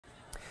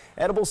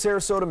Edible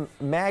Sarasota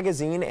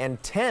magazine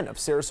and 10 of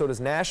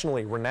Sarasota's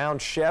nationally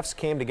renowned chefs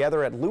came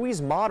together at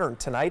Louis Modern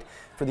tonight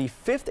for the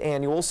 5th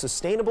annual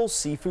Sustainable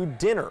Seafood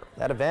Dinner.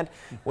 That event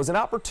was an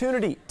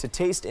opportunity to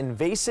taste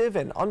invasive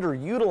and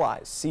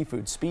underutilized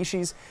seafood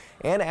species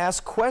and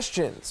ask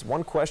questions.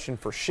 One question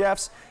for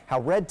chefs: how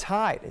red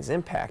tide is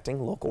impacting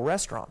local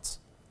restaurants.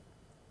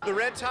 The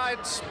red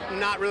tide's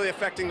not really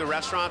affecting the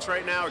restaurants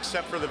right now,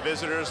 except for the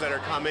visitors that are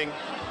coming.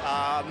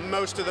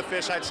 Most of the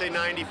fish, I'd say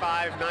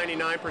 95,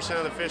 99%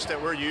 of the fish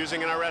that we're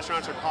using in our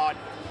restaurants are caught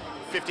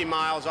 50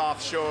 miles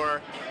offshore.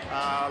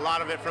 A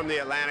lot of it from the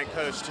Atlantic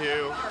coast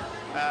too.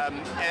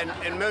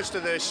 And most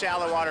of the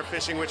shallow water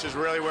fishing, which is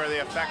really where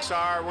the effects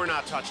are, we're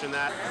not touching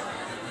that.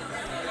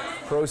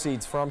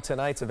 Proceeds from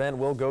tonight's event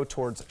will go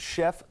towards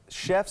Chefs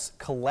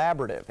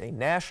Collaborative, a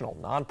national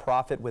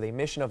nonprofit with a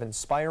mission of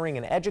inspiring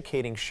and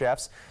educating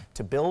chefs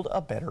to build a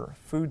better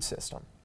food system.